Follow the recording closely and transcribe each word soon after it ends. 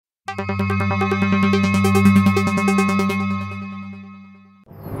Good morning,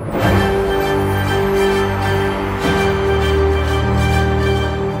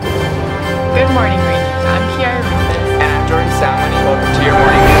 Rangers. I'm Kiara Rufus. And I'm Jordan Salmon. Welcome to your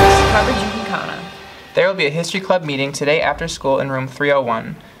morning news. Coverage you can count on. There will be a History Club meeting today after school in room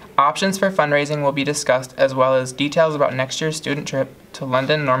 301. Options for fundraising will be discussed, as well as details about next year's student trip to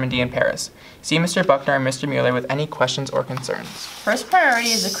London, Normandy, and Paris. See Mr. Buckner and Mr. Mueller with any questions or concerns. First priority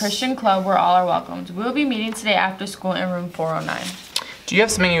is a Christian club where all are welcomed. We will be meeting today after school in room 409. Do you have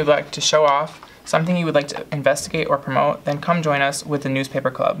something you would like to show off, something you would like to investigate or promote? Then come join us with the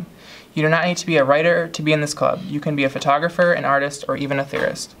newspaper club. You do not need to be a writer to be in this club. You can be a photographer, an artist, or even a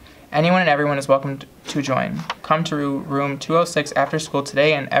theorist. Anyone and everyone is welcome to join. Come to room 206 after school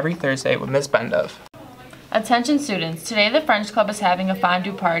today and every Thursday with Ms. Bendov. Attention students, today the French Club is having a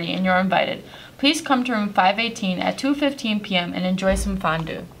fondue party and you're invited. Please come to room 518 at 2:15 p.m. and enjoy some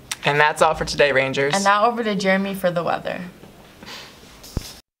fondue. And that's all for today, Rangers. And now over to Jeremy for the weather.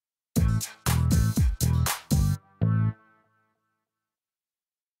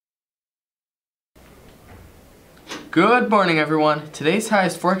 Good morning, everyone. Today's high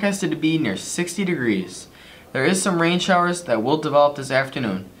is forecasted to be near 60 degrees. There is some rain showers that will develop this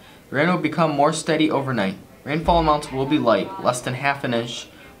afternoon. The rain will become more steady overnight. Rainfall amounts will be light, less than half an inch,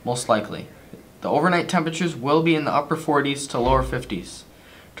 most likely. The overnight temperatures will be in the upper 40s to lower 50s.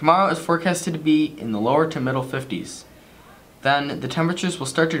 Tomorrow is forecasted to be in the lower to middle 50s. Then the temperatures will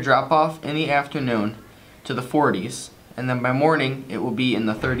start to drop off in the afternoon to the 40s, and then by morning it will be in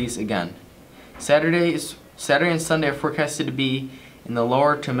the 30s again. Saturday and Sunday are forecasted to be in the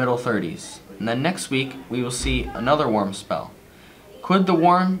lower to middle 30s. And then next week, we will see another warm spell. Could the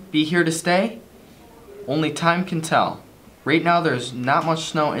warm be here to stay? Only time can tell. Right now, there's not much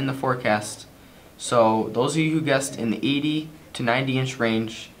snow in the forecast, so those of you who guessed in the 80 to 90 inch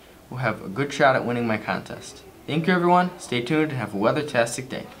range will have a good shot at winning my contest. Thank you, everyone. Stay tuned and have a weather-tastic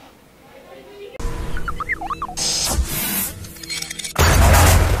day.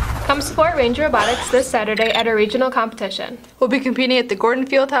 Come support Ranger Robotics this Saturday at our regional competition. We'll be competing at the Gordon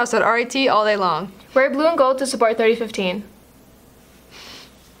Fieldhouse at RIT all day long. Wear blue and gold to support 3015.